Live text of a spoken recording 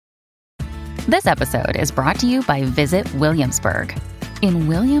This episode is brought to you by Visit Williamsburg. In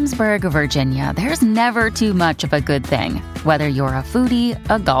Williamsburg, Virginia, there's never too much of a good thing. Whether you're a foodie,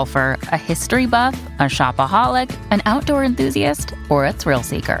 a golfer, a history buff, a shopaholic, an outdoor enthusiast, or a thrill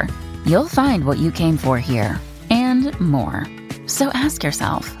seeker, you'll find what you came for here and more. So ask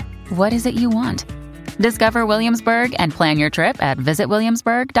yourself, what is it you want? Discover Williamsburg and plan your trip at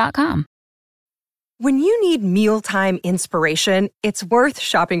visitwilliamsburg.com. When you need mealtime inspiration, it's worth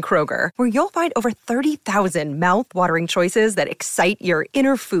shopping Kroger, where you'll find over 30,000 mouth-watering choices that excite your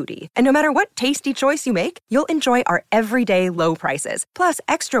inner foodie. And no matter what tasty choice you make, you'll enjoy our everyday low prices, plus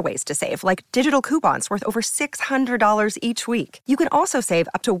extra ways to save, like digital coupons worth over $600 each week. You can also save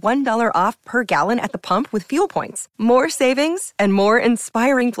up to $1 off per gallon at the pump with fuel points. More savings and more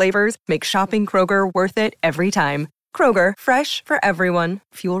inspiring flavors make shopping Kroger worth it every time. Kroger, fresh for everyone.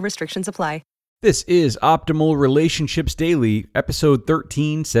 Fuel restrictions apply. This is Optimal Relationships Daily, episode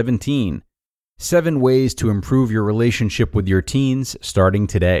 1317. 7 Ways to Improve Your Relationship with Your Teens Starting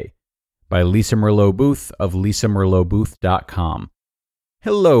Today, by Lisa Merlot Booth of lisamerlotbooth.com.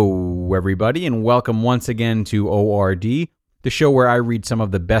 Hello, everybody, and welcome once again to ORD, the show where I read some of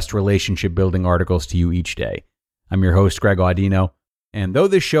the best relationship-building articles to you each day. I'm your host, Greg Audino, and though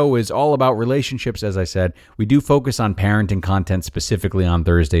this show is all about relationships, as I said, we do focus on parenting content specifically on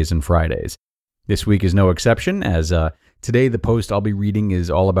Thursdays and Fridays. This week is no exception, as today the post I'll be reading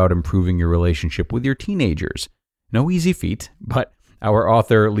is all about improving your relationship with your teenagers. No easy feat, but our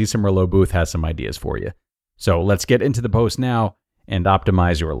author Lisa Merlot Booth has some ideas for you. So let's get into the post now and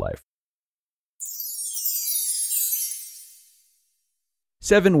optimize your life.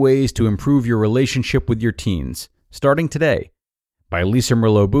 7 Ways to Improve Your Relationship with Your Teens, Starting Today, by Lisa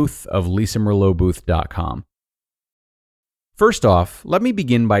Merlot Booth of lisamerlotbooth.com. First off, let me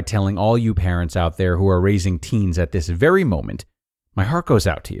begin by telling all you parents out there who are raising teens at this very moment, my heart goes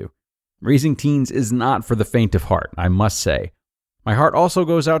out to you. Raising teens is not for the faint of heart, I must say. My heart also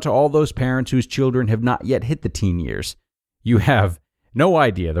goes out to all those parents whose children have not yet hit the teen years. You have no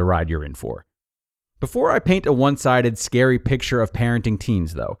idea the ride you're in for. Before I paint a one-sided, scary picture of parenting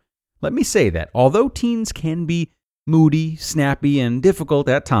teens, though, let me say that although teens can be moody, snappy, and difficult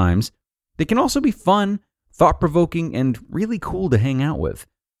at times, they can also be fun, thought-provoking, and really cool to hang out with.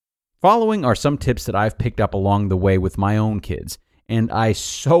 Following are some tips that I've picked up along the way with my own kids, and I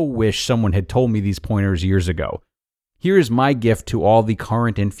so wish someone had told me these pointers years ago. Here is my gift to all the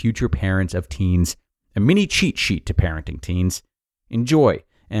current and future parents of teens, a mini cheat sheet to parenting teens. Enjoy,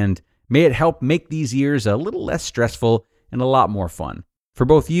 and may it help make these years a little less stressful and a lot more fun for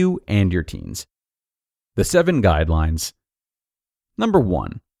both you and your teens. The 7 guidelines. Number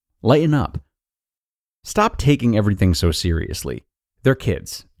 1, lighten up. Stop taking everything so seriously. They're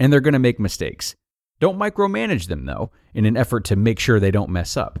kids, and they're going to make mistakes. Don't micromanage them, though, in an effort to make sure they don't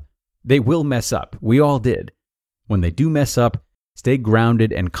mess up. They will mess up. We all did. When they do mess up, stay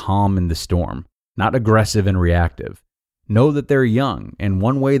grounded and calm in the storm, not aggressive and reactive. Know that they're young, and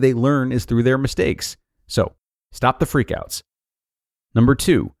one way they learn is through their mistakes. So, stop the freakouts. Number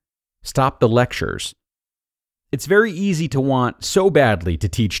 2, stop the lectures. It's very easy to want so badly to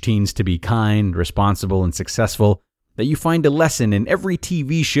teach teens to be kind, responsible, and successful that you find a lesson in every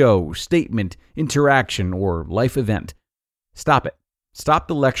TV show, statement, interaction, or life event. Stop it. Stop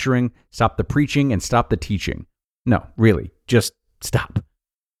the lecturing, stop the preaching, and stop the teaching. No, really, just stop.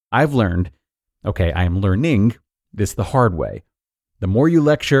 I am learning this the hard way. The more you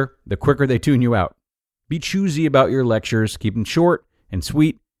lecture, the quicker they tune you out. Be choosy about your lectures, keep them short and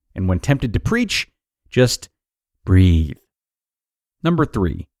sweet, and when tempted to preach, just breathe. Number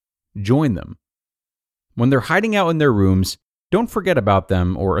 3, join them. When they're hiding out in their rooms, don't forget about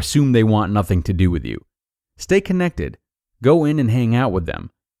them or assume they want nothing to do with you. Stay connected. Go in and hang out with them.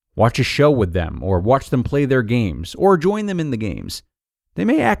 Watch a show with them or watch them play their games or join them in the games. They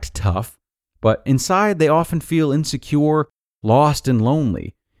may act tough, but inside they often feel insecure, lost, and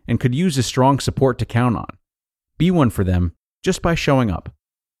lonely, and could use a strong support to count on. Be one for them just by showing up.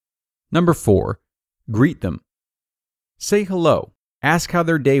 Number 4, greet them. Say hello, ask how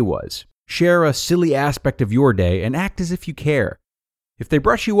their day was, share a silly aspect of your day, and act as if you care. If they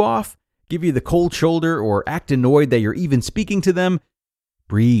brush you off, give you the cold shoulder, or act annoyed that you're even speaking to them,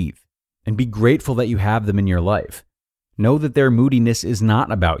 breathe and be grateful that you have them in your life. Know that their moodiness is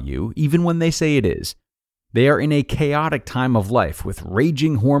not about you, even when they say it is. They are in a chaotic time of life with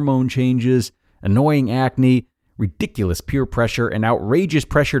raging hormone changes, annoying acne, ridiculous peer pressure, and outrageous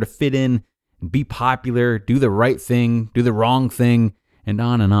pressure to fit in, be popular, do the right thing, do the wrong thing, and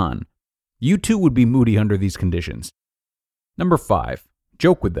on and on. You too would be moody under these conditions. Number 5,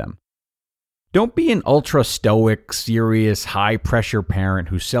 joke with them. Don't be an ultra-stoic, serious, high-pressure parent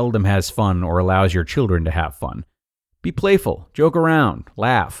who seldom has fun or allows your children to have fun. Be playful, joke around,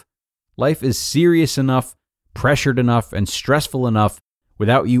 laugh. Life is serious enough, pressured enough, and stressful enough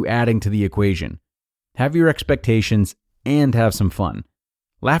without you adding to the equation. Have your expectations and have some fun.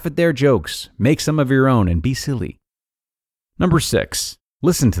 Laugh at their jokes, make some of your own, and be silly. Number 6,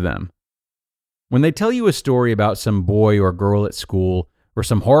 listen to them. When they tell you a story about some boy or girl at school, or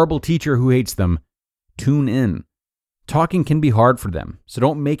some horrible teacher who hates them, tune in. Talking can be hard for them, so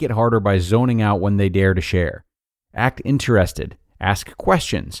don't make it harder by zoning out when they dare to share. Act interested, ask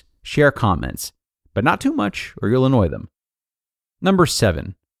questions, share comments, but not too much or you'll annoy them. Number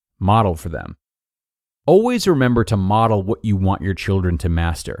 7, model for them. Always remember to model what you want your children to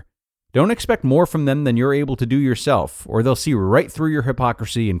master. Don't expect more from them than you're able to do yourself, or they'll see right through your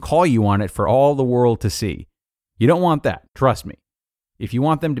hypocrisy and call you on it for all the world to see. You don't want that, trust me. If you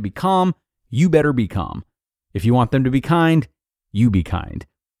want them to be calm, you better be calm. If you want them to be kind, you be kind.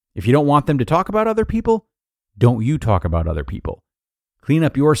 If you don't want them to talk about other people, don't you talk about other people. Clean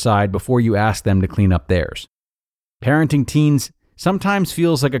up your side before you ask them to clean up theirs. Parenting teens sometimes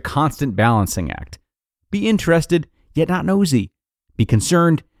feels like a constant balancing act. Be interested, yet not nosy. Be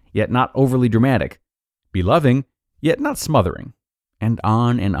concerned, yet not overly dramatic. Be loving, yet not smothering. And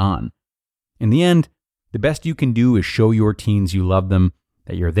on and on. In the end, the best you can do is show your teens you love them,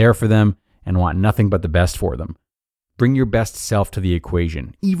 that you're there for them, and want nothing but the best for them. Bring your best self to the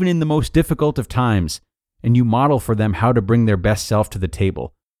equation, even in the most difficult of times, and you model for them how to bring their best self to the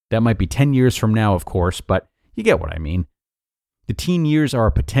table. That might be 10 years from now, of course, but you get what I mean. The teen years are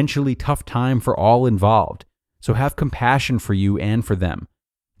a potentially tough time for all involved, so have compassion for you and for them.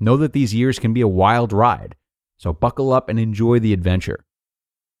 Know that these years can be a wild ride, so buckle up and enjoy the adventure.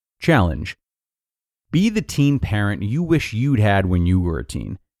 Challenge. Be the teen parent you wish you'd had when you were a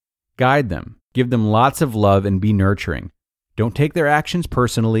teen. Guide them, give them lots of love, and be nurturing. Don't take their actions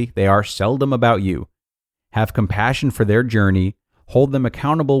personally, they are seldom about you. Have compassion for their journey, hold them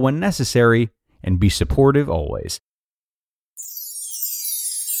accountable when necessary, and be supportive always.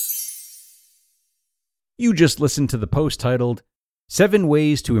 You just listened to the post titled, 7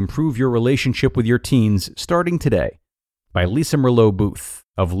 Ways to Improve Your Relationship with Your Teens Starting Today by Lisa Merlot Booth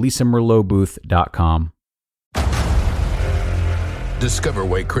of lisamerlotbooth.com. Discover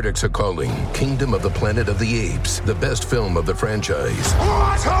why critics are calling Kingdom of the Planet of the Apes the best film of the franchise.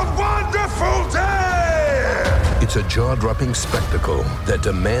 What a wonderful day! It's a jaw-dropping spectacle that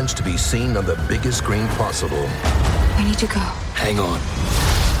demands to be seen on the biggest screen possible. I need to go. Hang on.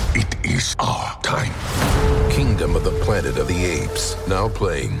 It is our time. Kingdom of the Planet of the Apes. Now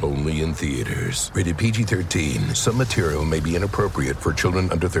playing only in theaters. Rated PG-13. Some material may be inappropriate for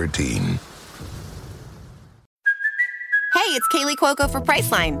children under 13. Hey, it's Kaylee Cuoco for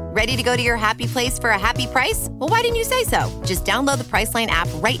Priceline. Ready to go to your happy place for a happy price? Well, why didn't you say so? Just download the Priceline app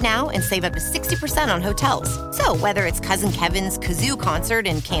right now and save up to 60% on hotels. So whether it's Cousin Kevin's Kazoo Concert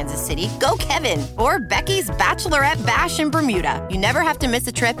in Kansas City, go Kevin, or Becky's Bachelorette Bash in Bermuda, you never have to miss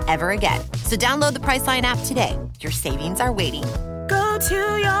a trip ever again. So download the Priceline app today. Your savings are waiting. Go to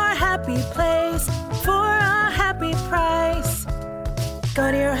your happy place for a happy price.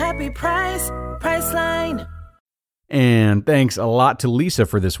 Go to your happy price, Priceline. And thanks a lot to Lisa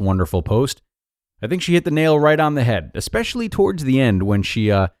for this wonderful post. I think she hit the nail right on the head, especially towards the end when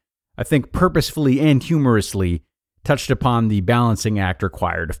she, I think purposefully and humorously, touched upon the balancing act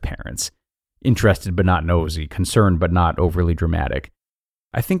required of parents. Interested but not nosy, concerned but not overly dramatic.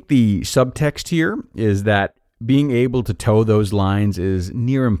 I think the subtext here is that being able to toe those lines is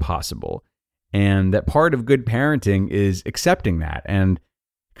near impossible, and that part of good parenting is accepting that and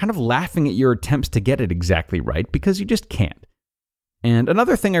kind of laughing at your attempts to get it exactly right because you just can't. And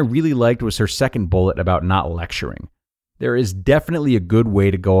another thing I really liked was her second bullet about not lecturing. There is definitely a good way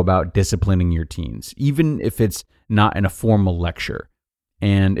to go about disciplining your teens, even if it's not in a formal lecture.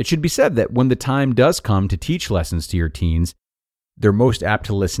 And it should be said that when the time does come to teach lessons to your teens, they're most apt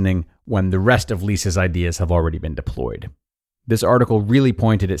to listening when the rest of Lisa's ideas have already been deployed. This article really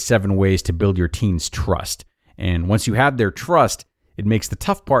pointed at 7 ways to build your teens' trust. And once you have their trust, it makes the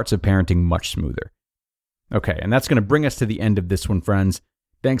tough parts of parenting much smoother. Okay, and that's going to bring us to the end of this one, friends.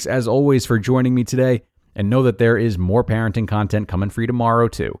 Thanks as always for joining me today, and know that there is more parenting content coming for you tomorrow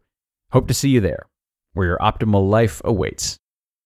too. Hope to see you there, where your optimal life awaits.